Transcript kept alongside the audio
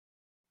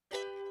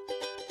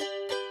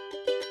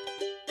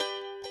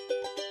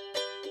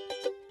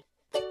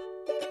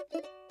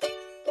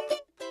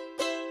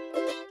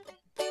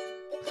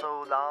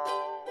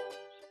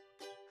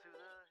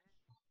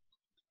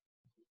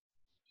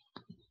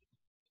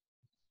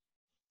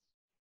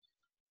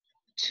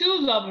Two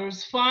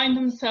lovers find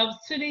themselves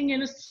sitting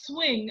in a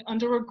swing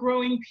under a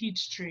growing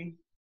peach tree.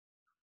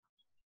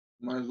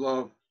 My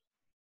love,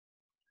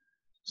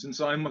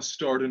 since I must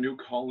start a new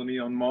colony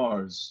on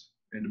Mars,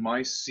 and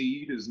my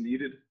seed is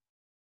needed,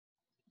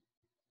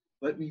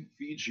 let me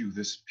feed you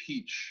this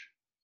peach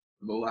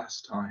for the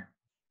last time.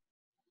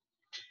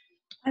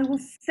 I will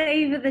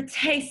savor the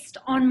taste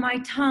on my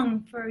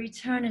tongue for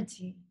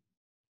eternity.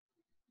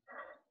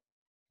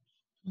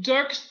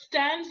 Dirk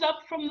stands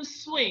up from the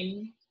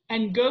swing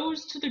and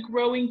goes to the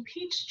growing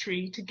peach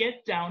tree to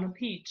get down a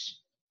peach.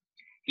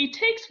 He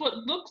takes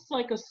what looks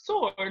like a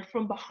sword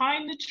from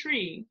behind the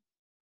tree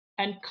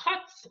and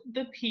cuts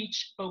the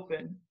peach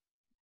open.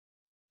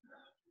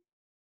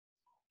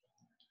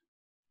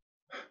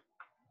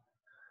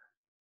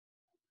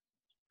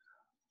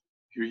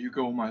 Here you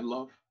go, my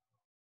love,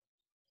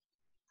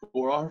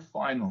 for our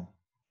final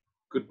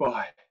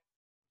goodbye.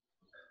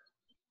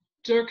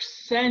 Dirk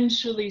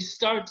sensually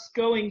starts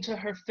going to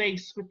her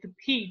face with the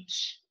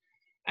peach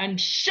and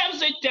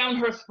shoves it down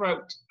her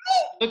throat.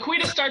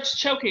 Laquita starts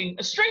choking.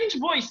 A strange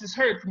voice is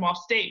heard from off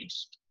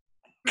stage.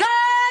 Cut!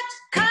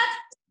 Cut!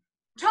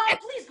 Tom,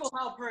 please go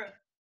help her.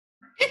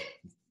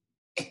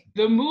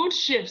 The mood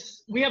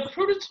shifts. We have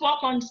Prudence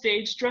walk on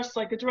stage dressed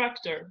like a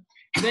director.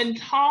 Then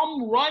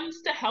Tom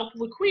runs to help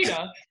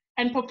Laquita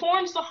and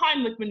performs the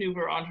Heimlich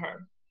maneuver on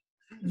her.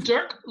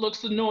 Dirk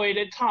looks annoyed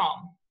at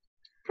Tom.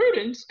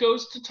 Prudence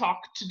goes to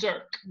talk to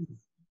Dirk.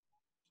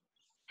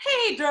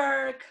 Hey,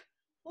 Dirk.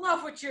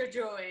 Love what you're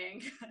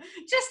doing.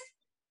 Just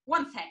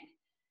one thing.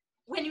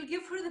 When you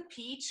give her the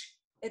peach,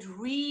 it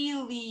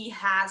really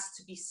has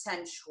to be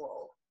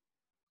sensual.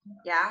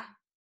 Yeah?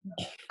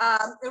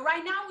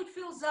 Right now it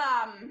feels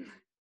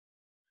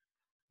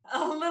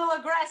a little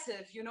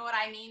aggressive, you know what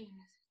I mean?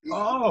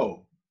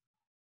 Oh,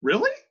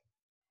 really?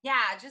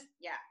 Yeah,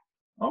 yeah.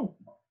 Oh,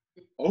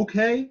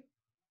 okay.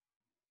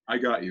 I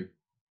got you.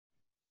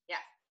 Yeah.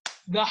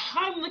 The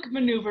Heimlich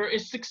maneuver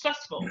is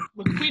successful.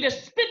 Laquita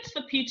spits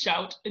the peach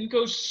out and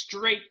goes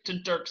straight to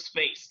Dirk's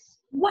face.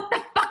 What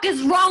the fuck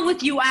is wrong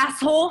with you,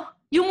 asshole?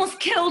 You almost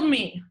killed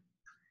me.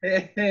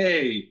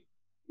 Hey,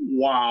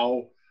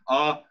 wow.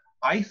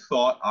 I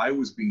thought I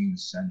was being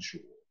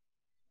sensual.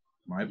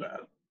 My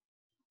bad.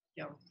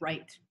 You're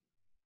right.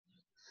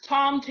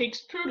 Tom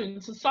takes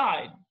Prudence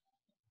aside.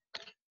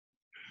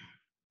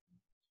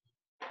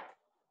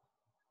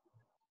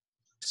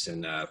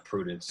 Listen,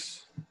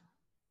 Prudence,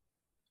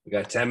 we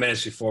got 10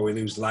 minutes before we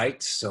lose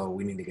light, so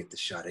we need to get the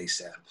shot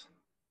ASAP.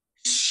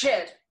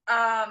 Shit.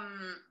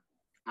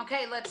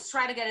 Okay, let's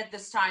try to get it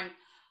this time.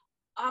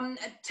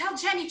 Tell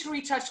Jenny to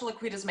retouch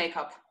Laquita's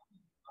makeup.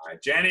 All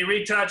right, Jenny,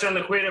 retouch on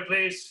Laquita,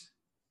 please.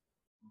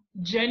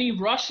 Jenny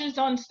rushes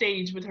on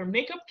stage with her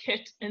makeup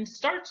kit and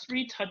starts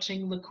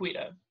retouching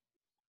Laquita.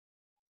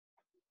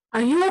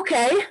 Are you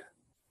okay?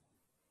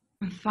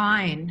 I'm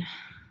fine.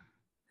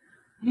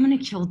 I'm gonna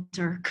kill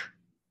Dirk.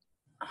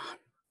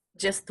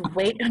 Just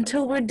wait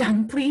until we're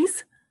done,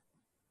 please.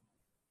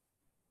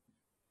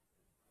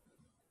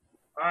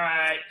 All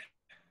right.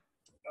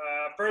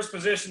 First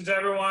positions,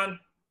 everyone.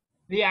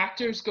 The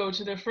actors go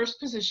to their first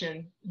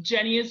position.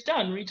 Jenny is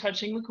done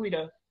retouching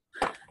Laquita.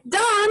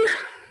 Done!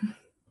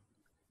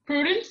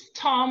 Prudence,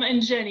 Tom,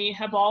 and Jenny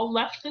have all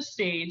left the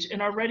stage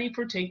and are ready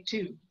for take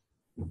two.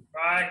 All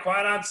right,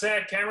 quiet on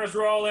set. Cameras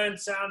rolling.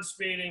 Sound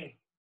speeding.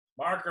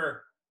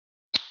 Marker.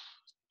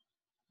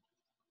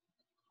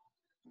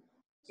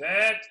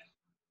 Set.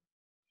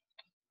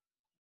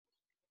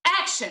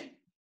 Action!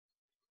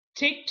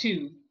 Take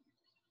two.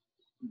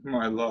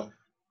 My love,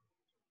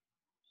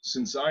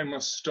 since I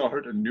must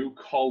start a new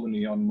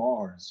colony on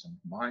Mars and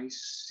my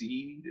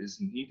seed is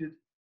needed,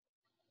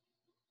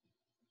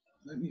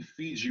 let me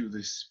feed you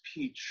this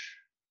peach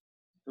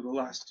for the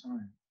last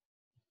time.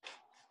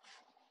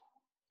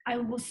 I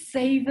will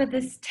savor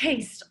this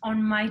taste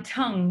on my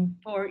tongue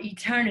for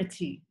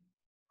eternity.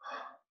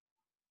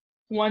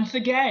 Once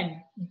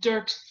again,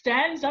 Dirk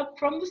stands up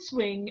from the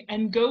swing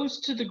and goes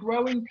to the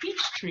growing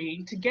peach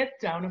tree to get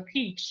down a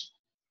peach.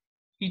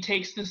 He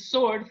takes the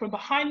sword from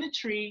behind the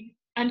tree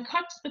and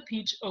cuts the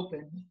peach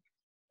open.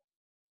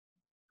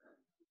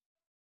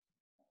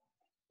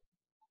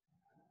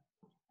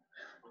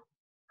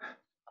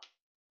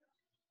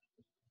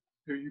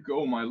 Here you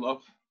go, my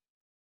love,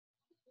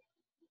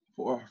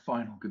 for our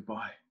final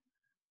goodbye.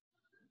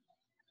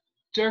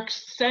 Dirk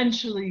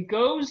sensually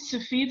goes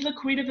to feed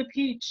Laquita the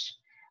peach.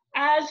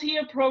 As he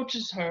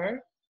approaches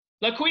her,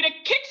 Laquita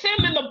kicks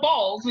him in the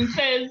balls and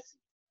says,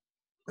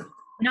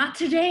 Not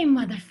today,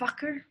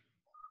 motherfucker.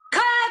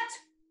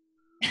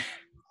 Cut!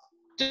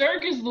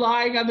 Dirk is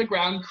lying on the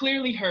ground,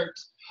 clearly hurt.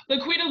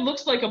 Laquita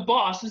looks like a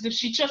boss, as if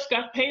she just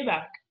got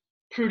payback.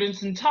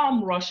 Prudence and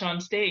Tom rush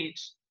on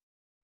stage.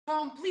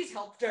 Tom, please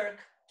help Dirk.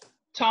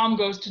 Tom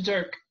goes to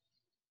Dirk.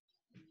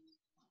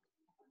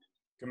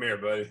 Come here,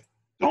 buddy.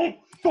 Don't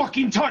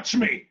fucking touch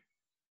me!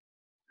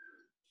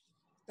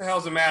 What the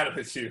hell's the matter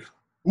with you?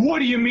 What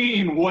do you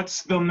mean,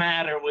 what's the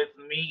matter with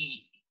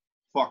me?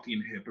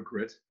 Fucking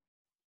hypocrite.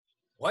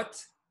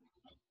 What?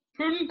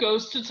 Prudence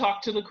goes to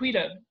talk to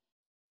Laquita.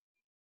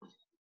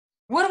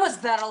 What was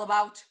that all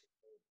about?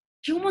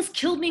 You almost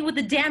killed me with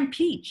a damn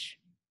peach.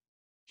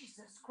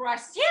 Jesus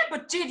Christ, yeah,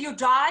 but did you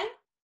die?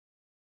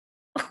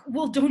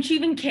 Well, don't you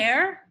even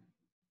care?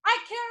 I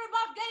care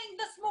about getting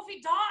this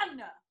movie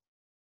done.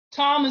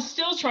 Tom is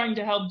still trying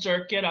to help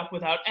Dirk get up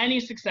without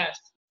any success.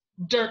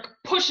 Dirk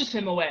pushes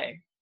him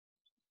away.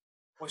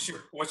 What's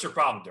your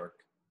problem, Dirk?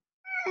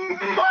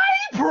 My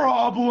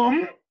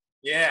problem?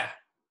 Yeah.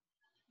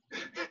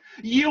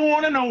 You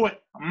want to know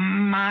what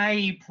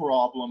my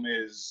problem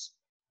is?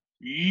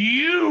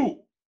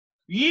 You!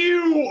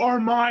 You are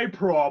my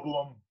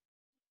problem. What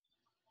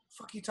the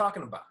fuck are you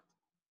talking about?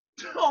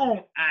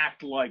 Don't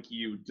act like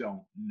you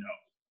don't know.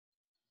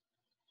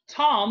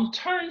 Tom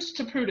turns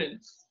to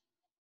Prudence.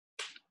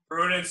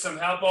 Prudence, some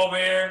help over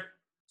here?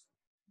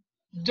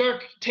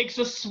 Dirk takes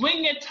a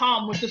swing at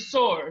Tom with the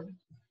sword.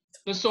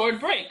 The sword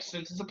breaks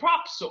since it's a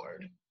prop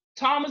sword.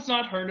 Tom is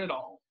not hurt at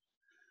all.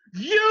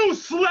 You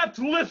slept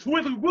with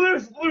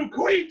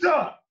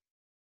Luquita!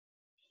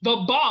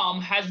 The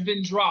bomb has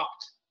been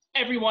dropped.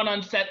 Everyone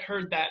on set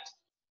heard that.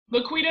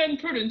 Laquita and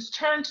Prudence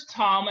turn to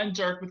Tom and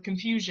Dirk with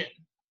confusion.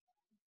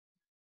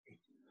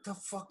 What the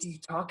fuck are you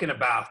talking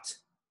about?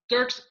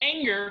 Dirk's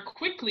anger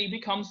quickly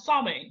becomes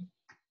sobbing.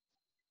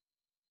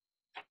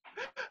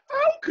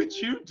 How could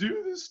you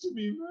do this to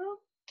me, man?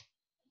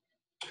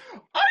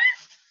 I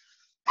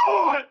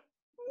thought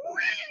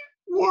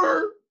we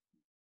were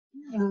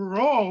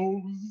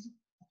bros.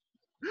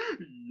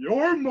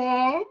 Your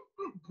mom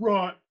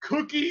brought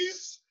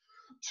cookies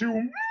to my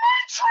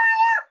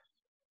trailer.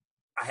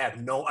 I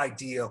have no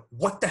idea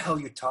what the hell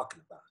you're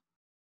talking about.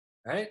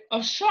 Right?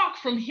 Of shock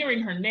from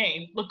hearing her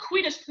name,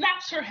 Laquita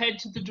snaps her head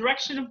to the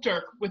direction of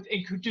Dirk with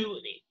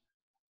incredulity.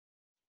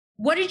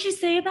 What did you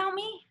say about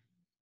me?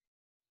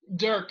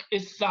 Dirk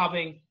is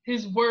sobbing.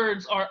 His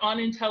words are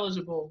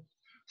unintelligible.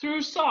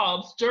 Through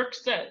sobs, Dirk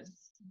says,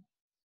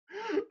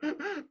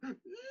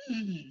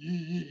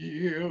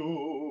 You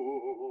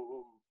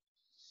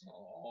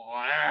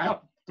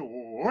slept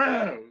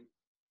with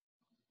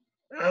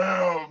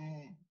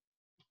him.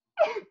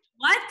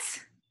 What?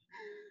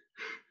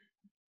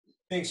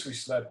 Thinks we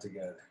slept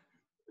together.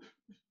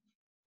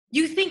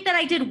 You think that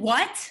I did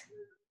what?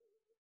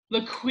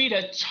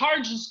 Laquita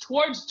charges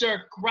towards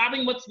Dirk,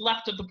 grabbing what's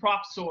left of the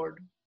prop sword.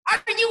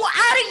 Are you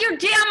out of your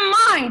damn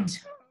mind?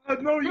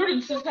 No,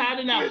 Prudence has had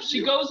enough.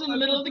 She goes in the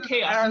middle of the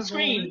chaos and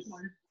screams.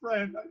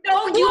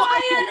 No, you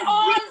Quiet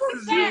on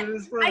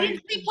set! I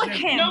didn't sleep with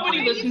him.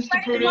 Nobody listens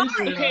to Prudence.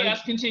 The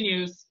chaos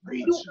continues.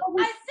 I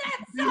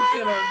said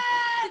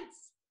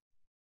silence!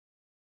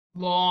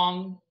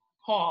 Long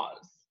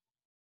pause.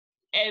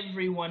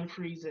 Everyone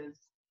freezes.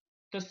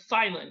 The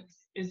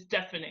silence is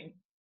deafening.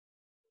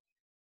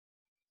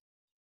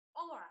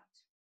 All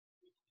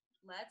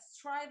right, let's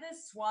try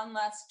this one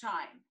last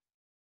time.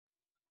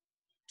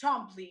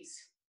 Tom,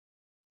 please.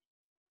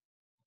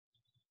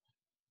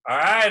 All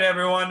right,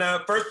 everyone.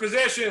 First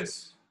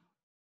positions.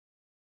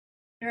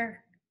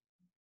 Sure.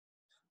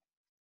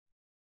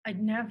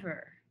 I'd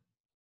never.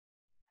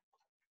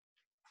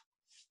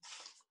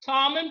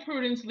 Tom and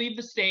Prudence leave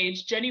the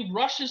stage. Jenny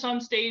rushes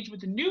on stage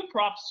with a new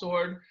prop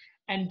sword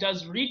and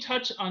does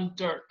retouch on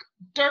Dirk.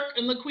 Dirk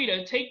and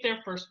Laquita take their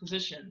first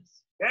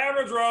positions.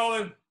 Camera's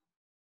rolling.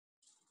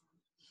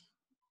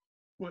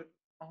 But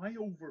I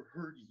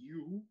overheard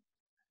you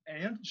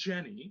and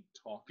Jenny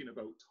talking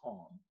about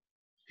Tom.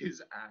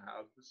 His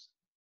abs,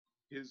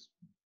 his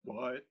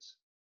butt,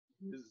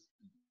 his...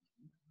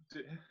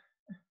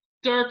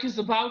 Dirk is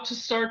about to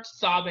start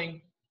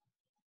sobbing.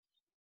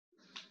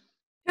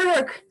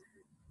 Dirk,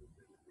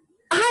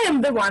 I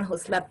am the one who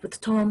slept with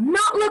Tom,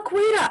 not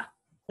Laquita.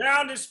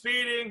 Sound is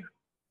speeding.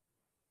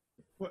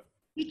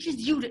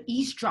 Teaches you to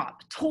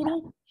eavesdrop.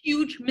 Total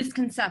huge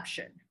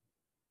misconception.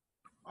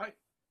 I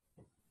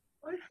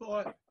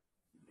thought...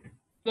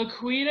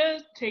 Laquita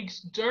takes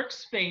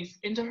Dirk's face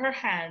into her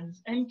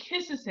hands and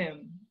kisses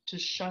him to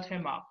shut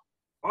him up.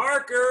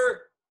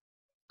 Parker.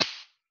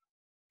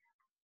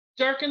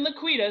 Dirk and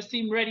Laquita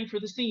seem ready for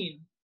the scene.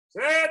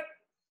 Set.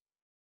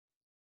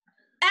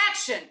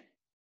 Action!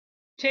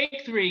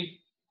 Take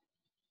 3.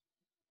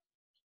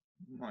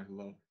 My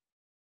love,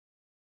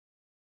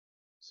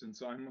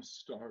 since I must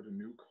start a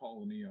new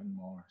colony on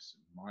Mars,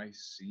 my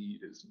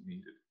seed is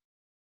needed.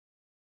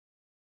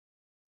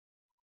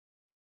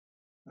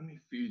 Let me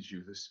feed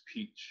you this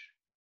peach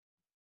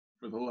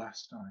for the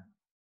last time.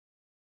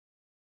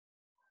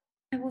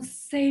 I will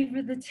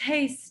savor the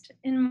taste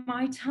in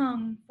my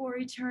tongue for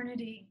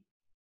eternity.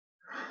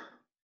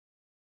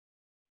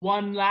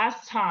 One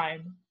last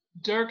time,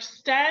 Dirk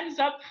stands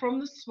up from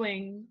the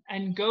swing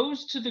and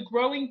goes to the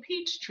growing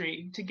peach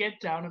tree to get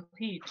down a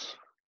peach.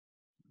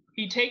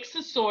 He takes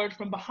the sword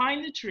from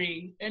behind the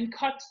tree and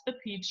cuts the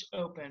peach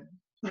open.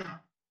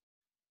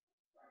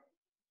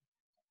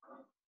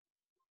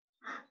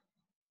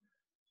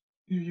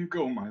 Here you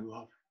go, my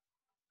love,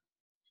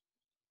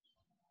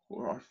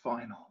 for our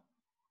final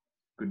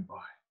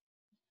goodbye.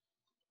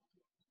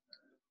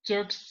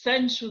 Dirk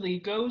sensually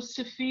goes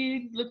to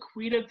feed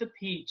Laquita the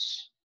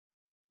peach.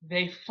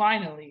 They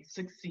finally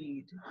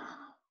succeed.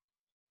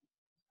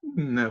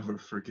 Never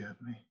forget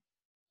me.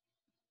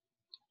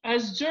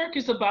 As Dirk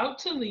is about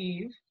to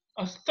leave,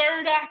 a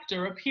third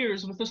actor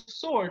appears with a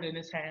sword in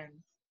his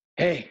hands.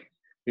 Hey,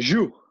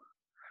 you!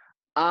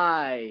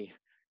 I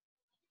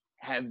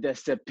have the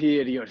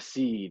superior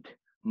seed.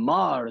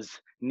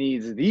 Mars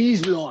needs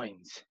these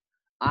loins.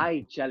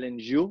 I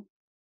challenge you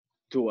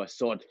to a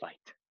sword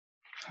fight.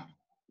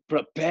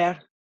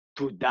 Prepare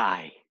to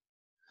die.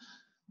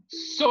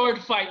 Sword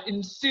fight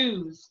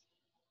ensues.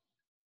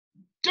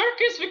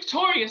 Dirk is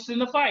victorious in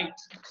the fight.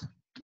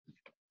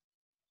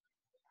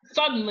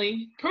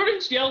 Suddenly,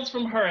 Prudence yells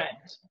from her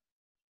end.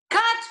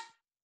 Cut!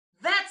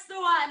 That's the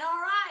one.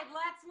 All right,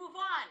 let's move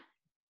on.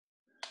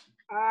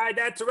 All right,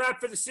 that's a wrap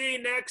for the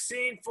scene. Next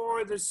scene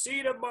for the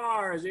Seed of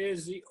Mars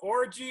is the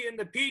orgy in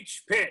the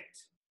Peach Pit.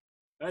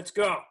 Let's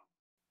go.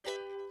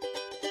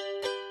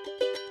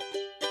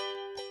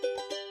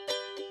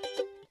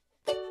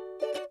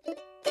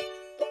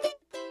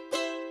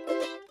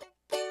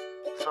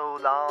 So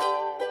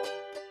long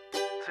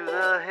to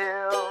the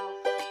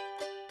hills,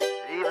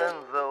 even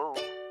though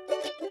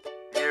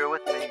you're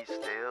with me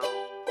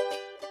still,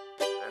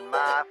 and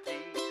my feet